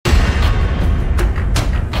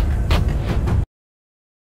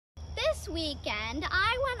weekend,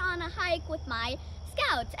 I went on a hike with my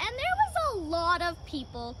scouts, and there was a lot of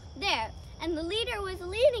people there. And the leader was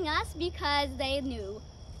leading us because they knew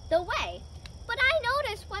the way. But I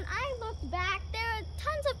noticed when I looked back,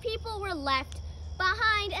 tons of people were left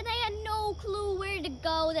behind, and they had no clue where to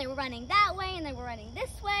go. They were running that way, and they were running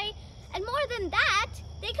this way. And more than that,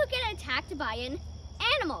 they could get attacked by an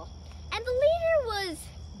animal. And the leader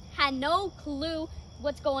had no clue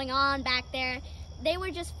what's going on back there. They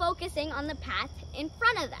were just focusing on the path in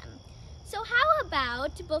front of them. So how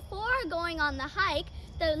about before going on the hike,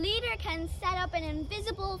 the leader can set up an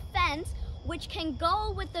invisible fence which can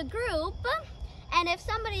go with the group, and if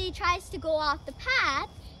somebody tries to go off the path,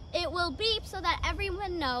 it will beep so that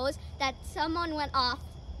everyone knows that someone went off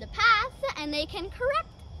the path and they can correct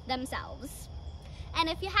themselves. And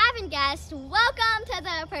if you haven't guessed, welcome to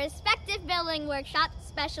the Perspective Building Workshop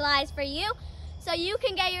specialized for you. So you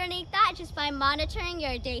can get your unique thought just by monitoring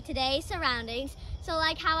your day-to-day surroundings. So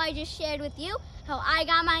like how I just shared with you, how I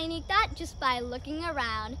got my unique thought just by looking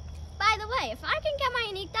around. By the way, if I can get my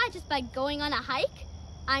unique thought just by going on a hike,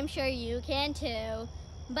 I'm sure you can too.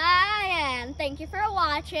 Bye, and thank you for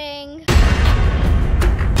watching.